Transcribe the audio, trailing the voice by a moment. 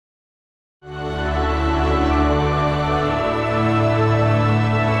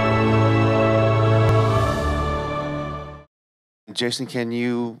Jason, can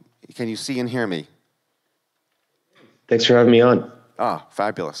you see and hear me? Thanks for having me on. Ah,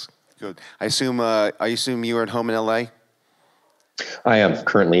 fabulous. Good. I assume you are at home in LA? I am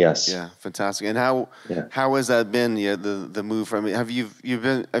currently, yes. Yeah, fantastic. And how has that been? Yeah, the move from, have you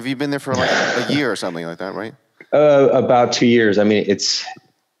been there for like a year or something like that, right? About 2 years. I mean,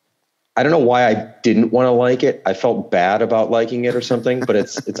 I don't know why I didn't want to like it. I felt bad about liking it or something, but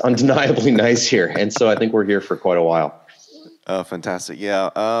it's undeniably nice here. And so I think we're here for quite a while. Oh, fantastic.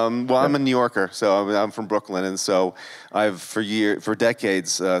 Yeah. Well, I'm a New Yorker, so I'm from Brooklyn. And so I've for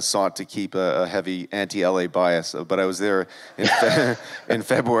decades sought to keep a heavy anti-LA bias. But I was there in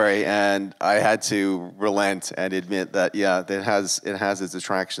February, and I had to relent and admit that, yeah, it has its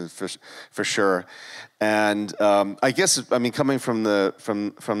attractions for sure. And I guess, I mean, coming from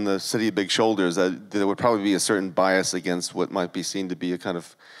the city of big shoulders, there would probably be a certain bias against what might be seen to be a kind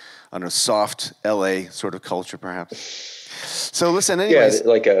of, I don't know, soft LA sort of culture, perhaps. So listen, anyways. Yeah,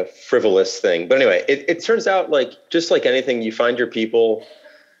 like a frivolous thing. But anyway, it turns out just like anything, you find your people,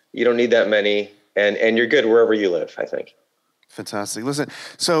 you don't need that many, and you're good wherever you live, I think. Fantastic. Listen,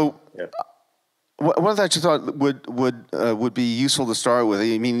 so what I just thought would be useful to start with.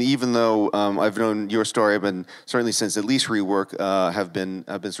 I mean, even though I've known your story, I've been certainly since at least Rework have been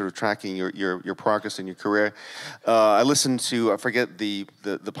sort of tracking your progress in your career. I listened to, I forget the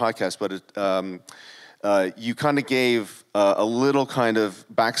podcast, but you kind of gave a little kind of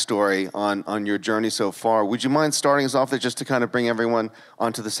backstory on your journey so far. Would you mind starting us off there just to kind of bring everyone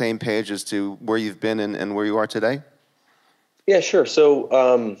onto the same page as to where you've been and where you are today? Yeah, sure.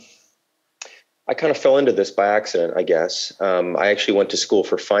 So I kind of fell into this by accident, I guess. I actually went to school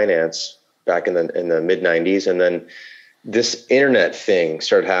for finance back in the mid 90s. And then this internet thing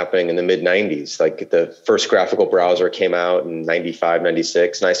started happening in the mid 90s. Like the first graphical browser came out in 95,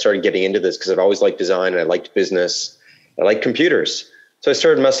 96. And I started getting into this because I've always liked design and I liked business. I liked computers. So I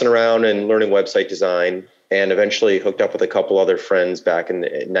started messing around and learning website design and eventually hooked up with a couple other friends back in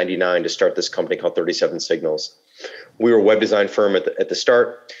 99 to start this company called 37Signals. We were a web design firm at the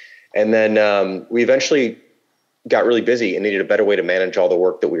start. And then we eventually got really busy and needed a better way to manage all the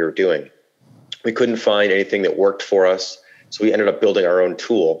work that we were doing. We couldn't find anything that worked for us. So we ended up building our own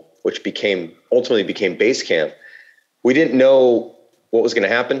tool, which ultimately became Basecamp. We didn't know what was going to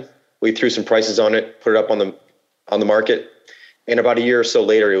happen. We threw some prices on it, put it up on the market. And about a year or so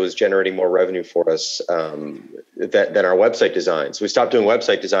later, it was generating more revenue for us than our website design. So we stopped doing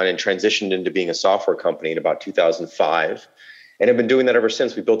website design and transitioned into being a software company in about 2005. And have been doing that ever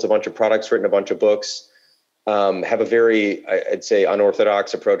since. We built a bunch of products, written a bunch of books, have a very, I'd say,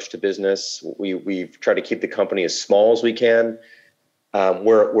 unorthodox approach to business. We've tried to keep the company as small as we can.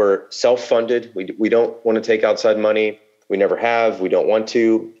 We're self-funded. We don't want to take outside money. We never have. We don't want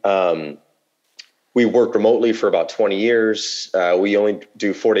to. We worked remotely for about 20 years. We only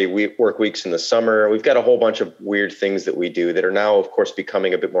do 4-day work weeks in the summer. We've got a whole bunch of weird things that we do that are now, of course,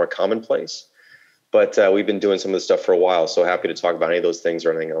 becoming a bit more commonplace. But we've been doing some of this stuff for a while, so happy to talk about any of those things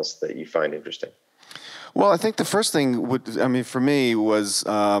or anything else that you find interesting. Well, I think the first thing for me was,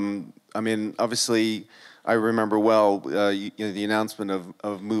 obviously, I remember well, the announcement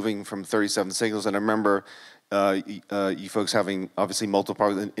of moving from 37Signals, and I remember you folks having obviously multiple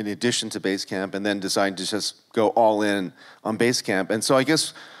products in addition to Basecamp, and then deciding to just go all in on Basecamp. And so I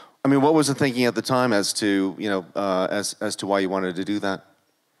guess, what was the thinking at the time as to as to why you wanted to do that?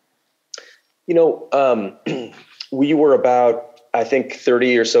 We were about, I think,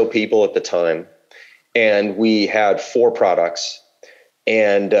 30 or so people at the time, and we had 4 products,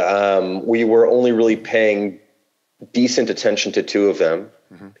 and we were only really paying decent attention to 2 of them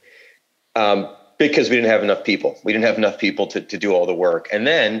because we didn't have enough people. We didn't have enough people to do all the work. And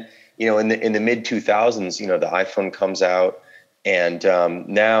then, in the mid 2000s, the iPhone comes out, and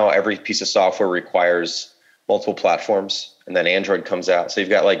now every piece of software requires multiple platforms. And then Android comes out. So you've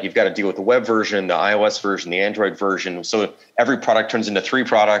got to deal with the web version, the iOS version, the Android version. So every product turns into 3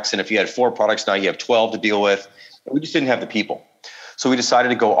 products. And if you had 4 products, now you have 12 to deal with. And we just didn't have the people. So we decided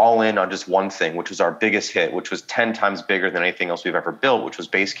to go all in on just one thing, which was our biggest hit, which was 10 times bigger than anything else we've ever built, which was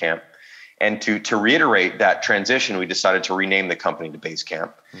Basecamp. And to reiterate that transition, we decided to rename the company to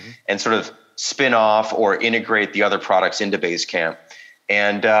Basecamp and sort of spin off or integrate the other products into Basecamp.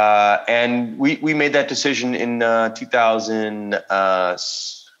 And we made that decision in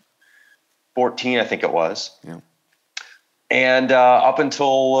 2014, I think it was. Yeah. And up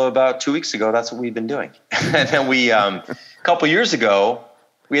until about 2 weeks ago, that's what we've been doing. And then a couple years ago,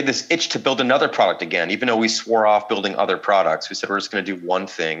 we had this itch to build another product again, even though we swore off building other products. We said we're just going to do one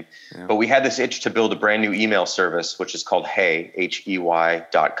thing. Yeah. But we had this itch to build a brand new email service, which is called Hey,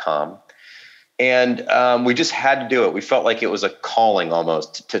 HEY.com. And we just had to do it. We felt like it was a calling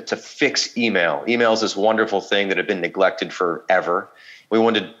almost to fix email. Email is this wonderful thing that had been neglected forever. We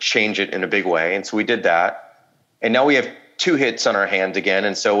wanted to change it in a big way. And so we did that. And now we have 2 hits on our hands again.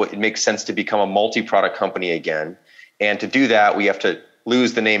 And so it makes sense to become a multi-product company again. And to do that, we have to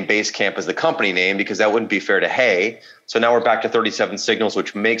lose the name Basecamp as the company name, because that wouldn't be fair to Hey. So now we're back to 37Signals,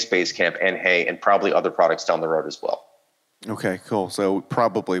 which makes Basecamp and Hey, and probably other products down the road as well. Okay, cool. So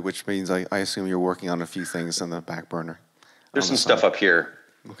probably, which means I assume you're working on a few things on the back burner. There's some stuff up here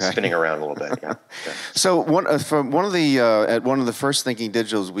spinning around a little bit. Yeah. So one of the first Thinking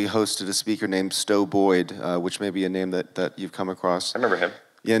Digitals, we hosted a speaker named Stowe Boyd, which may be a name that you've come across. I remember him.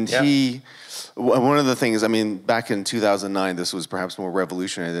 And he, one of the things, I mean, back in 2009, this was perhaps more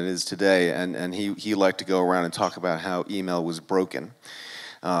revolutionary than it is today, and he liked to go around and talk about how email was broken.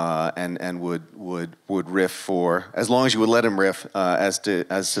 And would riff for as long as you would let him riff as to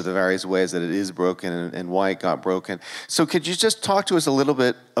the various ways that it is broken and why it got broken. So could you just talk to us a little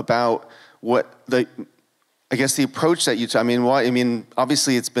bit about what the approach that you took? I mean,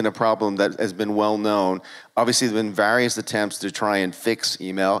 obviously it's been a problem that has been well known. Obviously there've been various attempts to try and fix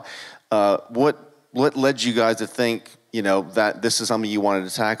email. What led you guys to think, that this is something you wanted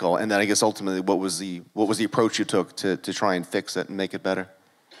to tackle? And then I guess ultimately what was the approach you took to try and fix it and make it better?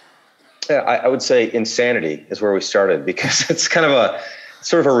 Yeah, I would say insanity is where we started, because it's kind of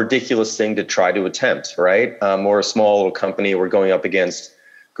a ridiculous thing to try to attempt, right? We're a small little company. We're going up against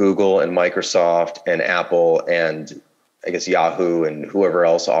Google and Microsoft and Apple and I guess Yahoo and whoever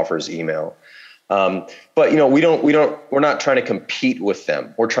else offers email. But we're not trying to compete with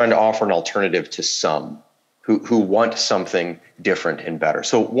them. We're trying to offer an alternative to some who want something different and better.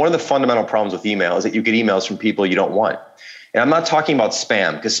 So one of the fundamental problems with email is that you get emails from people you don't want. And I'm not talking about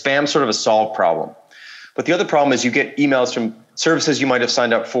spam, because spam's sort of a solved problem. But the other problem is you get emails from services you might have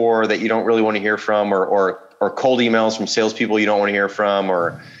signed up for that you don't really want to hear from, or cold emails from salespeople you don't want to hear from,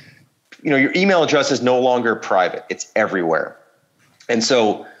 or your email address is no longer private. It's everywhere. And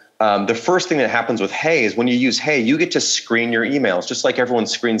so the first thing that happens with Hey is when you use Hey, you get to screen your emails, just like everyone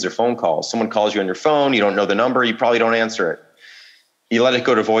screens their phone calls. Someone calls you on your phone, you don't know the number, you probably don't answer it. You let it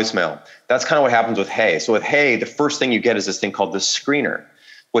go to voicemail. That's kind of what happens with Hey. So with Hey, the first thing you get is this thing called the screener,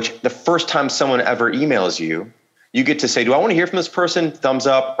 which the first time someone ever emails you, you get to say, do I want to hear from this person? Thumbs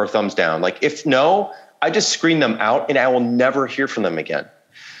up or thumbs down? Like if no, I just screen them out and I will never hear from them again.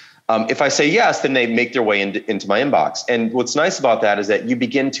 If I say yes, then they make their way into my inbox. And what's nice about that is that you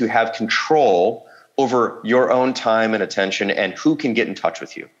begin to have control over your own time and attention and who can get in touch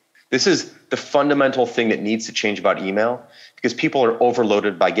with you. This is the fundamental thing that needs to change about email, because people are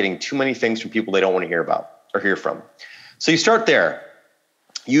overloaded by getting too many things from people they don't want to hear about or hear from. So you start there.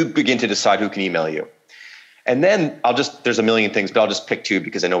 You begin to decide who can email you. And then there's a million things, but I'll just pick 2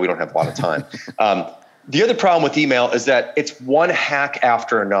 because I know we don't have a lot of time. The other problem with email is that it's one hack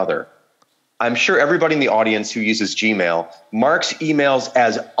after another. I'm sure everybody in the audience who uses Gmail marks emails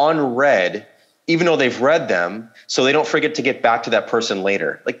as unread, even though they've read them, so they don't forget to get back to that person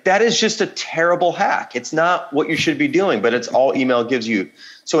later. Like that is just a terrible hack. It's not what you should be doing, but it's all email gives you.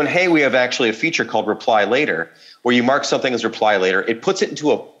 So in Hey, we have actually a feature called Reply Later, where you mark something as reply later. It puts it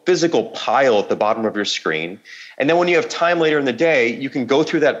into a physical pile at the bottom of your screen. And then when you have time later in the day, you can go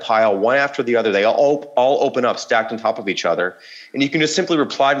through that pile one after the other. They all open up stacked on top of each other. And you can just simply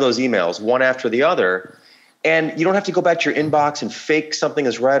reply to those emails one after the other. And you don't have to go back to your inbox and fake something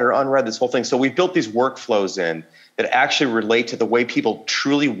as read or unread, this whole thing. So we've built these workflows in that actually relate to the way people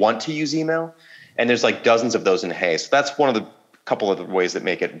truly want to use email. And there's like dozens of those in Hey. So that's one of the couple of the ways that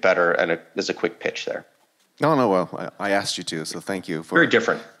make it better. And there's a quick pitch there. No, well, I asked you to, so thank you for very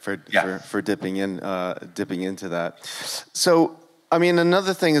different for dipping into that. So, I mean,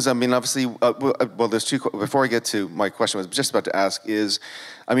 another thing is, I mean, obviously, well, there's 2. Before I get to my question, I was just about to ask is,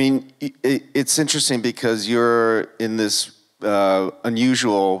 I mean, it's interesting because you're in this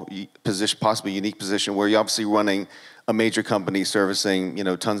unusual position, possibly unique position, where you're obviously running a major company servicing,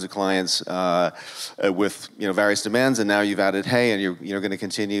 tons of clients with, various demands, and now you've added Hey, and you're going to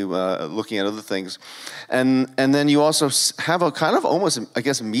continue looking at other things, and then you also have a kind of almost, I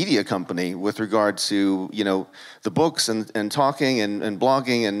guess, media company with regard to, the books and talking and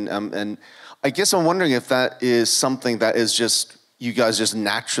blogging, and I guess I'm wondering if that is something that is just you guys just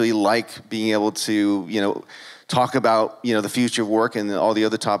naturally like being able to, talk about the future of work and all the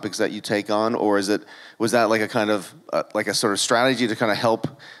other topics that you take on, or was that like a kind of like a sort of strategy to kind of help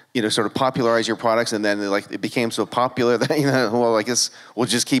sort of popularize your products, and then it became so popular that well, I guess we'll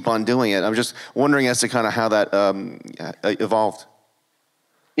just keep on doing it. I'm just wondering as to kind of how that evolved.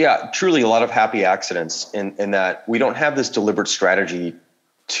 Yeah, truly a lot of happy accidents in that we don't have this deliberate strategy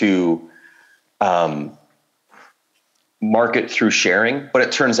to market through sharing, but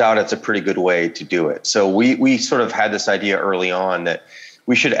it turns out it's a pretty good way to do it. So we sort of had this idea early on that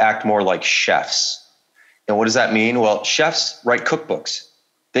we should act more like chefs. And what does that mean? Well, chefs write cookbooks.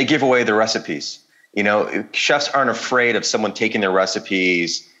 They give away their recipes. Chefs aren't afraid of someone taking their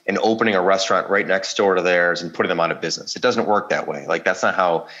recipes and opening a restaurant right next door to theirs and putting them out of business. It doesn't work that way. Like, that's not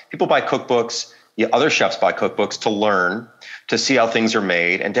how people buy cookbooks. Other chefs buy cookbooks to learn, to see how things are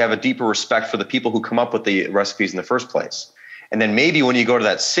made, and to have a deeper respect for the people who come up with the recipes in the first place. And then maybe when you go to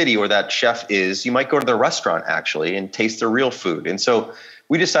that city where that chef is, you might go to their restaurant actually and taste their real food. And so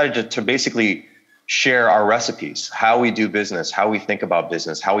we decided to basically share our recipes, how we do business, how we think about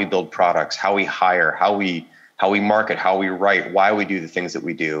business, how we build products, how we hire, how we market, how we write, why we do the things that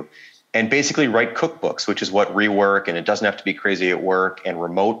we do. And basically write cookbooks, which is what Rework and It Doesn't Have to Be Crazy at Work and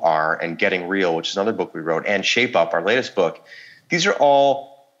Remote are, and Getting Real, which is another book we wrote, and Shape Up, our latest book. These are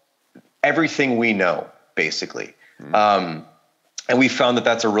all everything we know, basically. And we found that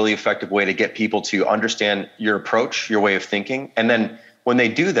that's a really effective way to get people to understand your approach, your way of thinking. And then when they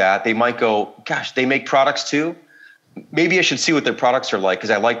do that, they might go, gosh, they make products too? Maybe I should see what their products are like, because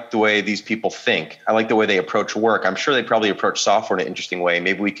I like the way these people think. I like the way they approach work. I'm sure they probably approach software in an interesting way.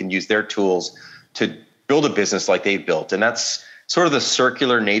 Maybe we can use their tools to build a business like they've built. And that's sort of the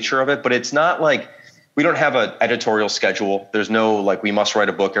circular nature of it. But it's not like we don't have an editorial schedule. There's no like we must write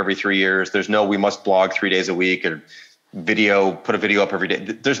a book every 3 years. There's no we must blog 3 days a week or put a video up every day.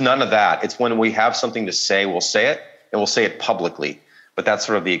 There's none of that. It's when we have something to say, we'll say it, and we'll say it publicly. But that's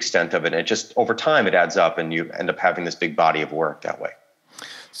sort of the extent of it. And it just over time it adds up, and you end up having this big body of work that way.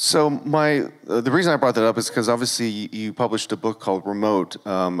 So the reason I brought that up is because obviously you published a book called Remote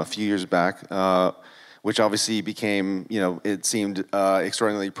a few years back, which obviously became, it seemed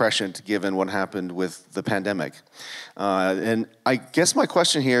extraordinarily prescient given what happened with the pandemic. And I guess my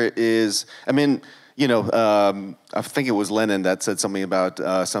question here is, I think it was Lenin that said something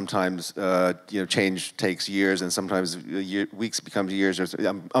about sometimes change takes years, and sometimes weeks becomes years.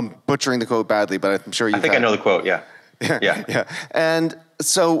 I'm butchering the quote badly, but I'm sure you. I think I know the quote. Yeah. Yeah. And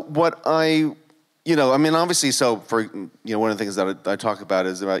so what obviously, so for one of the things that I talk about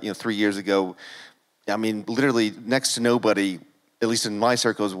is about 3 years ago. Literally next to nobody, at least in my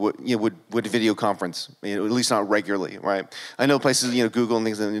circles, would video conference, at least not regularly, right? I know places, Google and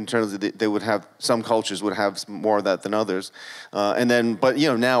things, and in terms of they would have, some cultures would have more of that than others. But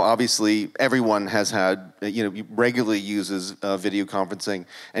now obviously everyone has had, regularly uses video conferencing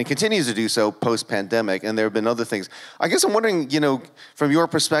and continues to do so post-pandemic, and there have been other things. I guess I'm wondering, from your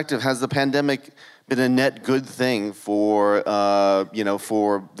perspective, has the pandemic been a net good thing for,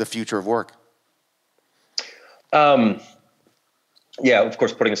 for the future of work? Yeah, of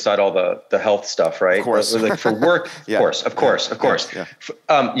course, putting aside all the health stuff, right? Of course. Like for work, yeah. of course.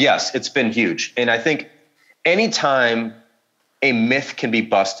 Yeah. Yes, it's been huge. And I think anytime a myth can be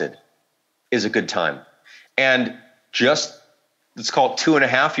busted is a good time. And just, let's call it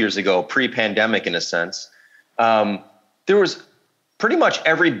 2.5 years ago, pre-pandemic in a sense, there was pretty much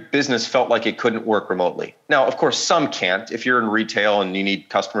every business felt like it couldn't work remotely. Now, of course, some can't. If you're in retail and you need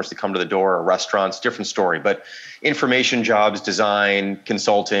customers to come to the door, or restaurants, different story. But information jobs, design,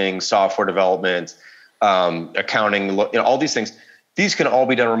 consulting, software development, accounting, all these things, these can all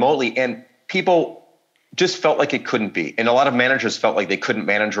be done remotely. And people just felt like it couldn't be. And a lot of managers felt like they couldn't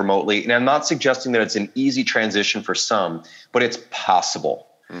manage remotely. And I'm not suggesting that it's an easy transition for some, but it's possible.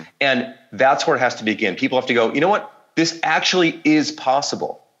 And that's where it has to begin. People have to go, you know what? This actually is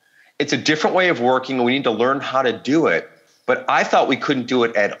possible. It's a different way of working, and we need to learn how to do it. But I thought we couldn't do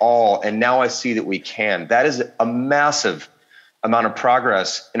it at all, and now I see that we can. That is a massive amount of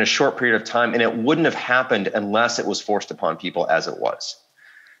progress in a short period of time, and it wouldn't have happened unless it was forced upon people as it was.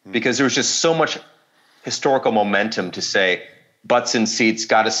 Because there was just so much historical momentum to say, butts in seats,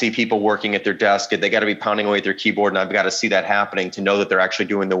 got to see people working at their desk, they got to be pounding away at their keyboard, and I've got to see that happening to know that they're actually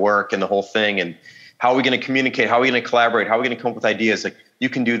doing the work and the whole thing. And how are we going to communicate? How are we going to collaborate? How are we going to come up with ideas? Like, you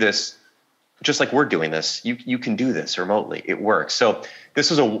can do this just like we're doing this. You can do this remotely. It works. So this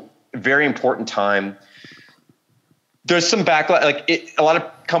was a very important time. There's some backlash. A lot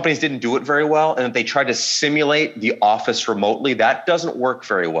of companies didn't do it very well, and they tried to simulate the office remotely. That doesn't work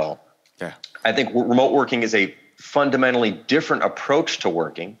very well. Yeah. I think remote working is a fundamentally different approach to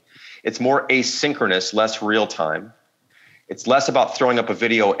working. It's more asynchronous, less real time. It's less about throwing up a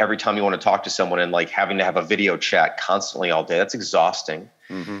video every time you want to talk to someone and like having to have a video chat constantly all day. That's exhausting.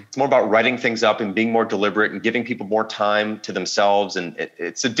 Mm-hmm. It's more about writing things up and being more deliberate and giving people more time to themselves. And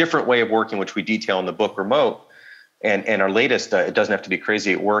it's a different way of working, which we detail in the book Remote. And our latest, It Doesn't Have to Be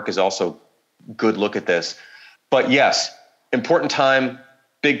Crazy at Work, is also a good look at this. But yes, important time.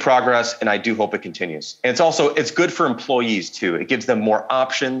 big progress, and I do hope it continues. And it's good for employees too. It gives them more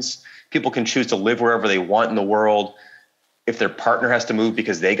options. People can choose to live wherever they want in the world. If their partner has to move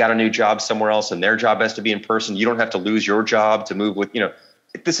because they got a new job somewhere else and their job has to be in person, you don't have to lose your job to move with,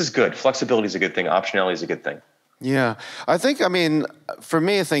 this is good. Flexibility is a good thing. Optionality is a good thing. Yeah, for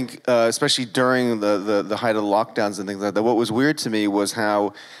me, especially during the height of the lockdowns and things like that, what was weird to me was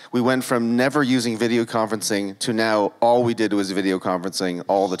how we went from never using video conferencing to now all we did was video conferencing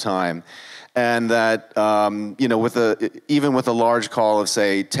all the time. And that, even with a large call of,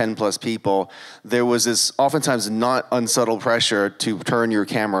 say, 10 plus people, there was this oftentimes not unsubtle pressure to turn your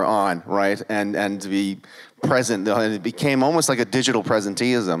camera on, right? And to be present. And it became almost like a digital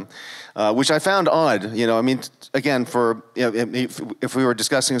presenteeism, which I found odd. Again, if we were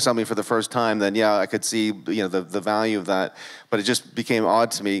discussing something for the first time, then yeah, I could see the value of that. But it just became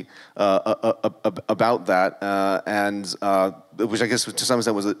odd to me about that, which I guess to some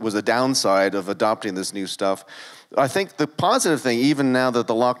extent was a downside of adopting this new stuff. I think the positive thing, even now that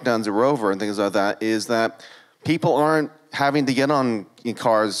the lockdowns are over and things like that, is that people aren't having to get on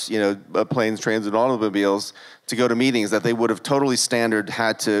cars, planes, trains, and automobiles to go to meetings that they would have totally there would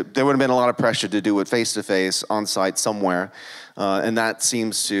have been a lot of pressure to do it face-to-face, on-site somewhere. And that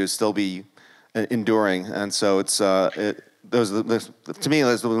seems to still be enduring. And so it's, to me,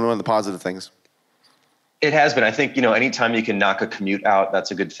 that's one of the positive things. It has been. I think, anytime you can knock a commute out,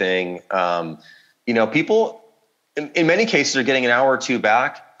 that's a good thing. People, in many cases, are getting an hour or two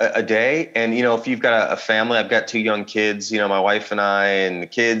back a day. And, if you've got a family, I've got 2 young kids, my wife and I and the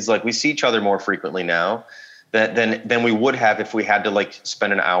kids, we see each other more frequently now than we would have if we had to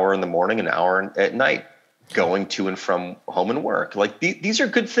spend an hour in the morning, an hour at night going to and from home and work. These are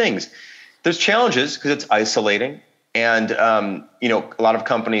good things. There's challenges because it's isolating. And, a lot of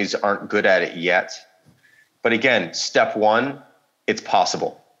companies aren't good at it yet. But again, step 1, it's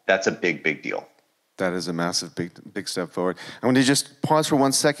possible. That's a big, big deal. That is a massive, big step forward. I'm going to just pause for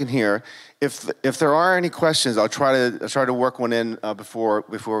 1 second here. If there are any questions, I'll try to work one in before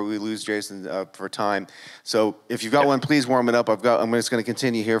we lose Jason for time. So if you've got one, please warm it up. I'm just going to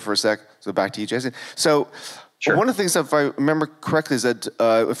continue here for a sec. So back to you, Jason. So sure. One of the things, if I remember correctly, is that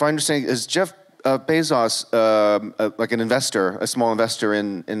if I understand, is Jeff Bezos like an investor, a small investor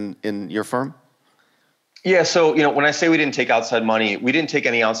in your firm? Yeah. So, when I say we didn't take outside money, we didn't take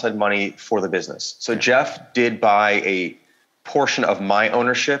any outside money for the business. So Jeff did buy a portion of my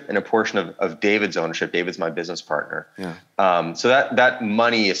ownership and a portion of David's ownership. David's my business partner. Yeah. So that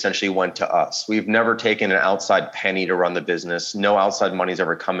money essentially went to us. We've never taken an outside penny to run the business. No outside money's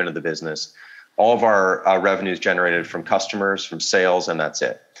ever come into the business. All of our revenue is generated from customers, from sales, and that's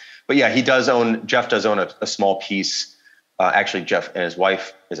it. But yeah, Jeff does own a small piece. Actually, Jeff and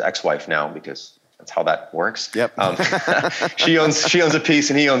his ex-wife now, because that's how that works. Yep. She owns a piece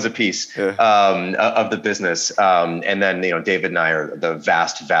and he owns a piece of the business. And then, David and I are the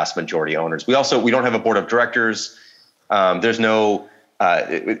vast majority owners. We don't have a board of directors. There's no,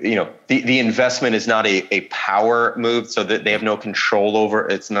 the investment is not a power move, so that they have no control over.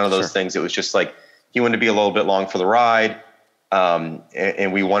 It's none of those things. It was just he wanted to be a little bit along for the ride.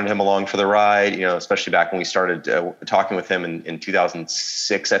 And we wanted him along for the ride, especially back when we started talking with him in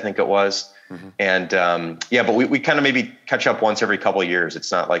 2006, I think it was. Mm-hmm. And but we kind of maybe catch up once every couple of years.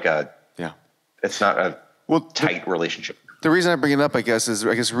 It's not it's not a tight relationship. The reason I bring it up, I guess,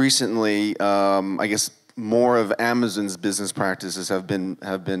 is recently, more of Amazon's business practices have been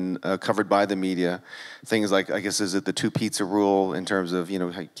covered by the media. Things like, is it the 2 pizza rule in terms of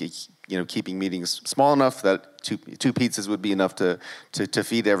keeping meetings small enough that two pizzas would be enough to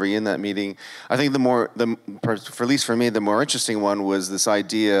feed every in that meeting. I think for at least for me, the more interesting one was this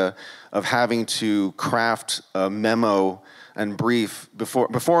idea of having to craft a memo and brief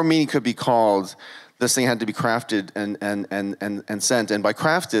before a meeting could be called. This thing had to be crafted and sent. And by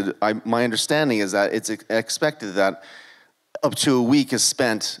crafted, my understanding is that it's expected that up to a week is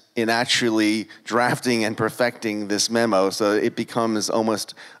spent in actually drafting and perfecting this memo, so it becomes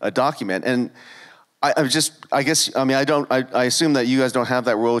almost a document. And I assume that you guys don't have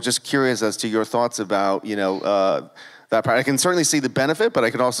that rule. Just curious as to your thoughts about that part. I can certainly see the benefit, but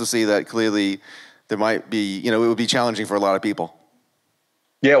I can also see that clearly there might be it would be challenging for a lot of people.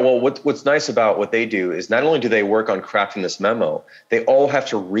 Yeah, well, what's nice about what they do is not only do they work on crafting this memo, they all have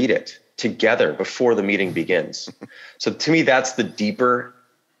to read it together before the meeting begins. So to me, that's the deeper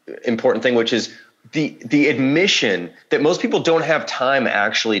important thing, which is the admission that most people don't have time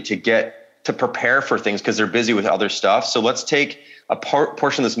actually to prepare for things because they're busy with other stuff. So let's take a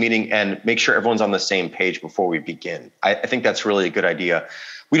portion of this meeting and make sure everyone's on the same page before we begin. I think that's really a good idea.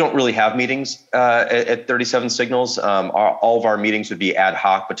 we don't really have meetings at 37 Signals. All of our meetings would be ad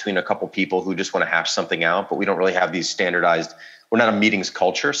hoc between a couple people who just want to hash something out, but we don't really have these standardized. We're not a meetings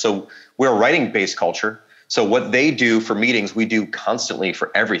culture. So we're a writing-based culture. So what they do for meetings, we do constantly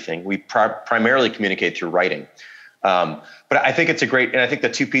for everything. We primarily communicate through writing. But I think it's a great, and I think the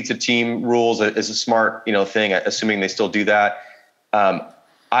 2 pizza team rules is a smart, thing, assuming they still do that.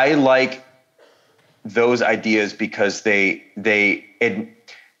 I like those ideas because they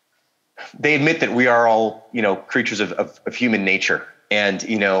admit that we are all, creatures of human nature, and,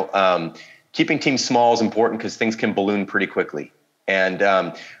 keeping teams small is important because things can balloon pretty quickly. And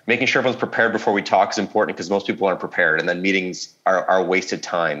making sure everyone's prepared before we talk is important because most people aren't prepared, and then meetings are wasted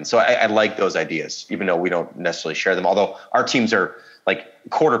time. So I like those ideas, even though we don't necessarily share them. Although our teams are like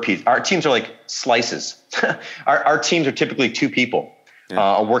quarter piece, our teams are like slices. Our teams are typically 2 people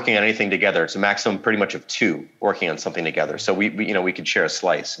working on anything together. It's a maximum pretty much of 2 working on something together. So we could share a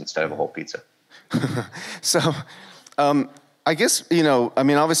slice instead of a whole pizza. So, I guess,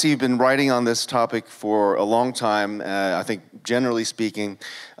 obviously you've been writing on this topic for a long time. I think generally speaking,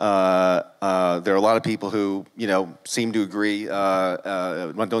 there are a lot of people who, seem to agree,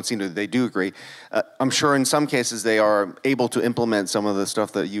 they do agree. I'm sure in some cases they are able to implement some of the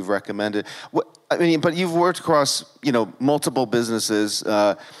stuff that you've recommended. But you've worked across, multiple businesses.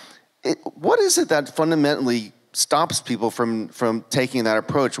 What is it that fundamentally stops people from taking that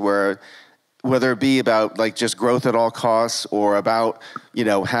approach whether it be about like just growth at all costs or about,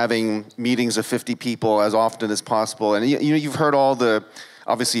 having meetings of 50 people as often as possible? And you've heard all the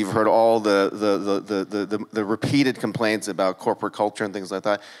repeated complaints about corporate culture and things like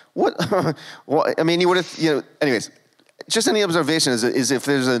that. You would have, anyways, just any observation is if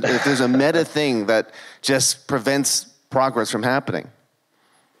there's a meta thing that just prevents progress from happening.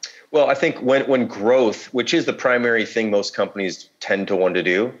 Well, I think when growth, which is the primary thing most companies tend to want to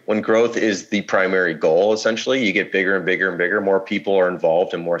do, when growth is the primary goal, essentially, you get bigger and bigger and bigger. More people are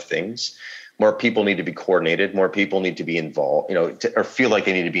involved in more things. More people need to be coordinated. More people need to be involved, or feel like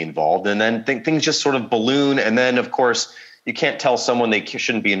they need to be involved. And then things just sort of balloon. And then, of course, you can't tell someone they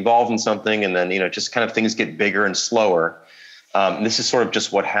shouldn't be involved in something. And then, just kind of things get bigger and slower. This is sort of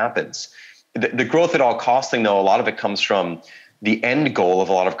just what happens. The growth at all cost thing, though, a lot of it comes from the end goal of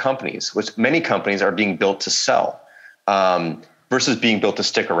a lot of companies, which many companies are being built to sell versus being built to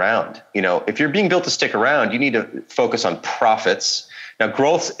stick around. If you're being built to stick around, you need to focus on profits. Now,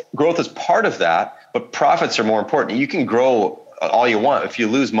 growth is part of that, but profits are more important. You can grow all you want. If you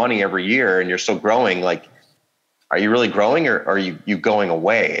lose money every year and you're still growing, like, are you really growing or are you going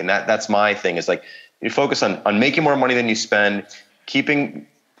away? And that's my thing, is like, you focus on making more money than you spend, keeping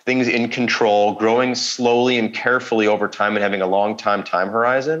things in control, growing slowly and carefully over time, and having a long time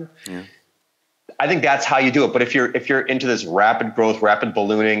horizon. Yeah. I think that's how you do it. But if you're into this rapid growth, rapid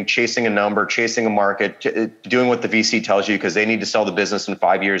ballooning, chasing a number, chasing a market, doing what the VC tells you because they need to sell the business in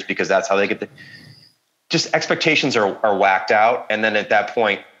 5 years because that's how they get just expectations are whacked out. And then at that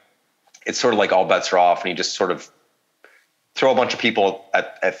point, it's sort of like all bets are off, and you just sort of throw a bunch of people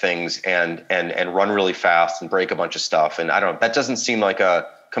at things and run really fast and break a bunch of stuff. And I don't know, that doesn't seem like a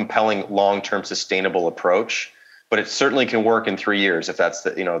compelling long-term sustainable approach, but it certainly can work in 3 years if that's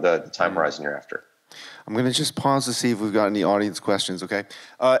the time horizon you're after. I'm going to just pause to see if we've got any audience questions. Okay.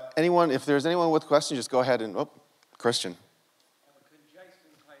 If there's anyone with questions, just go ahead and, Christian.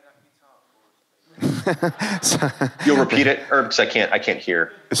 You'll repeat it, or because I can't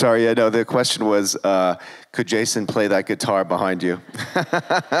hear. Sorry, no. The question was, could Jason play that guitar behind you?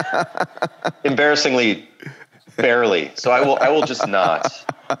 Embarrassingly, barely. So I will just not.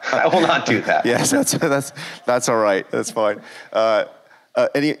 I will not do that. Yes, that's all right. That's fine.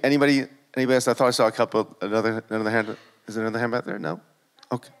 Anybody else? I thought I saw a couple. Another hand. Is there another hand back there? No.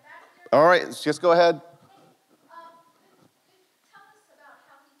 Okay. All right. Just go ahead.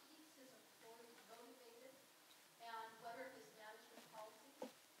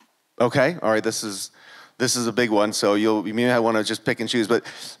 Okay. All right. This is a big one, so you may want to just pick and choose. But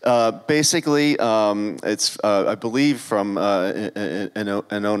basically, it's I believe from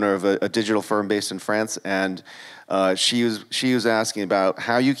an owner of a digital firm based in France, and she was asking about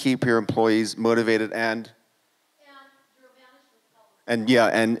how you keep your employees motivated and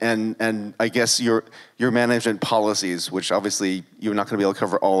I guess your management policies, which obviously you're not going to be able to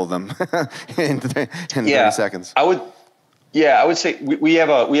cover all of them in 30 seconds. I would say we have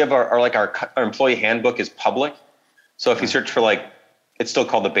our employee handbook is public. So if you search for it's still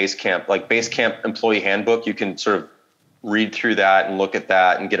called the Basecamp employee handbook, you can sort of read through that and look at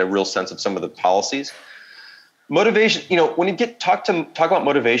that and get a real sense of some of the policies. Motivation, when you talk about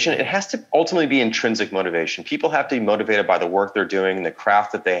motivation, it has to ultimately be intrinsic motivation. People have to be motivated by the work they're doing, the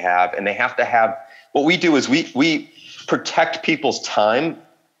craft that they have, and they have to have, what we do is we protect people's time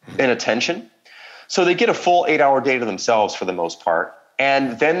and attention. So they get a full 8-hour day to themselves for the most part.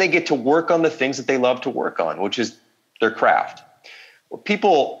 And then they get to work on the things that they love to work on, which is their craft. What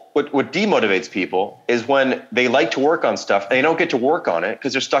demotivates people is when they like to work on stuff and they don't get to work on it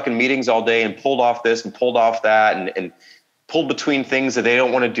because they're stuck in meetings all day and pulled off this and pulled off that and pulled between things that they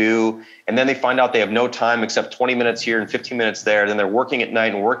don't want to do. And then they find out they have no time except 20 minutes here and 15 minutes there. Then they're working at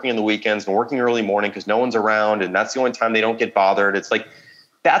night and working in the weekends and working early morning because no one's around. And that's the only time they don't get bothered. It's like,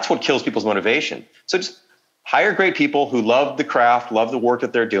 that's what kills people's motivation. So just hire great people who love the craft, love the work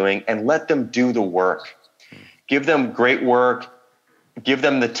that they're doing, and let them do the work. Give them great work. Give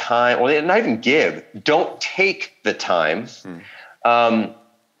them the time, or not even give, don't take the time, and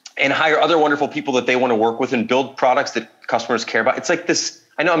hire other wonderful people that they want to work with and build products that customers care about. It's like this,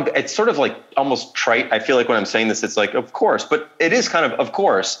 I know it's sort of like almost trite. I feel like when I'm saying this, it's like, of course, but it is kind of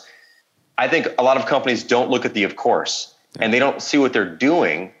course. I think a lot of companies don't look at the of course, and they don't see what they're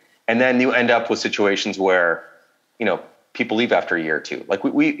doing. And then you end up with situations where, people leave after a year or two. Like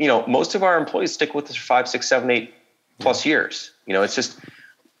we most of our employees stick with us for 5, 6, 7, 8 plus years. It's just,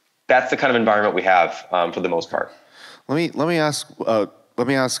 that's the kind of environment we have for the most part. Let me ask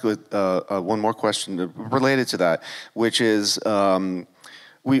one more question related to that, which is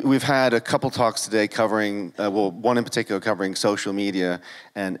we've had a couple talks today covering one in particular covering social media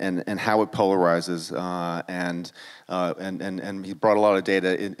and how it polarizes and he brought a lot of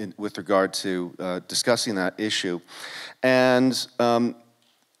data with regard to discussing that issue, and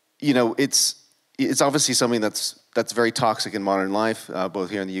it's obviously something that's very toxic in modern life, both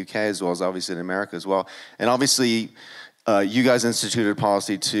here in the UK as well as obviously in America as well. And obviously, you guys instituted a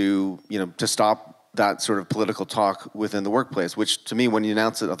policy to stop that sort of political talk within the workplace, which to me, when you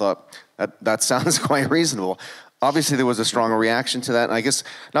announced it, I thought that sounds quite reasonable. Obviously, there was a stronger reaction to that. And I guess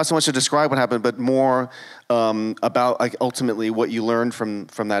not so much to describe what happened, but more about ultimately what you learned from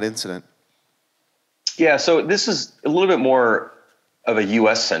that incident. Yeah, so this is a little bit more of a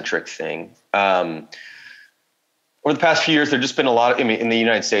US-centric thing. Over the past few years, there's just been a lot of, in the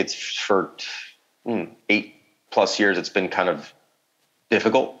United States for 8+ years, it's been kind of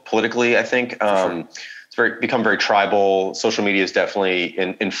difficult politically, I think. Sure. It's become very tribal. Social media has definitely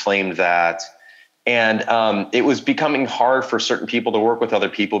inflamed that. And it was becoming hard for certain people to work with other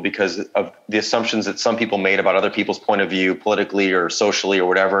people because of the assumptions that some people made about other people's point of view politically or socially or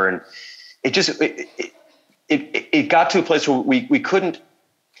whatever. And it just, it got to a place where we couldn't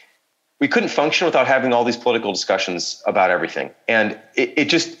function without having all these political discussions about everything. And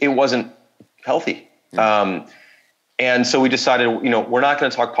it wasn't healthy. Yeah. And so we decided, we're not going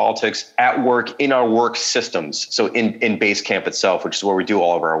to talk politics at work in our work systems. So in Basecamp itself, which is where we do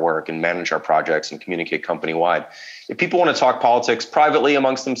all of our work and manage our projects and communicate company-wide. If people want to talk politics privately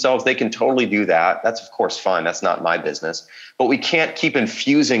amongst themselves, they can totally do that. That's of course fine. That's not my business. But we can't keep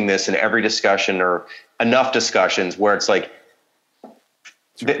infusing this in every discussion or enough discussions where it's like,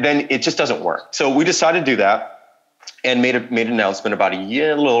 then it just doesn't work. So we decided to do that and made an announcement about a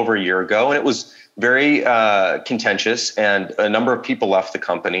little over a year ago. And it was very contentious, and a number of people left the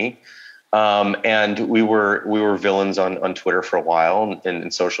company. And we were villains on Twitter for a while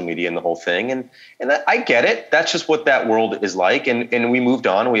and social media and the whole thing. And I get it. That's just what that world is like. And we moved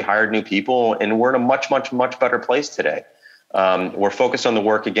on, we hired new people, and we're in a much, much, much better place today. We're focused on the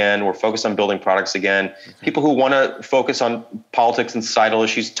work again. We're focused on building products again. Mm-hmm. People who want to focus on politics and societal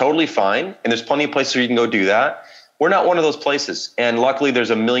issues, totally fine. And there's plenty of places where you can go do that. We're not one of those places. And luckily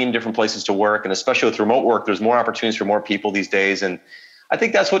there's a million different places to work. And especially with remote work, there's more opportunities for more people these days. And I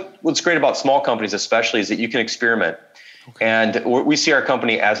think that's what's great about small companies, especially, is that you can experiment. Okay. And we see our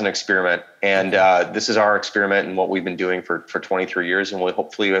company as an experiment. And this is our experiment and what we've been doing for 23 years. And we'll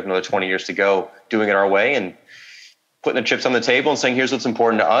hopefully have another 20 years to go doing it our way and putting the chips on the table and saying, here's what's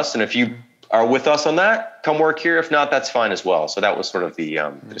important to us. And if you are with us on that, come work here. If not, that's fine as well. So that was sort of the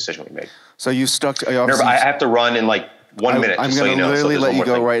decision we made. So you stuck to... Remember, I have to run in like 1 minute. I'm going to literally let you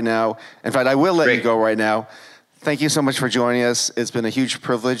go right now. In fact, I will let you go right now. Thank you so much for joining us. It's been a huge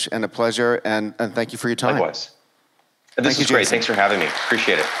privilege and a pleasure. And thank you for your time. Likewise. This is great. Thanks for having me.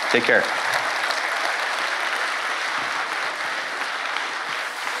 Appreciate it. Take care.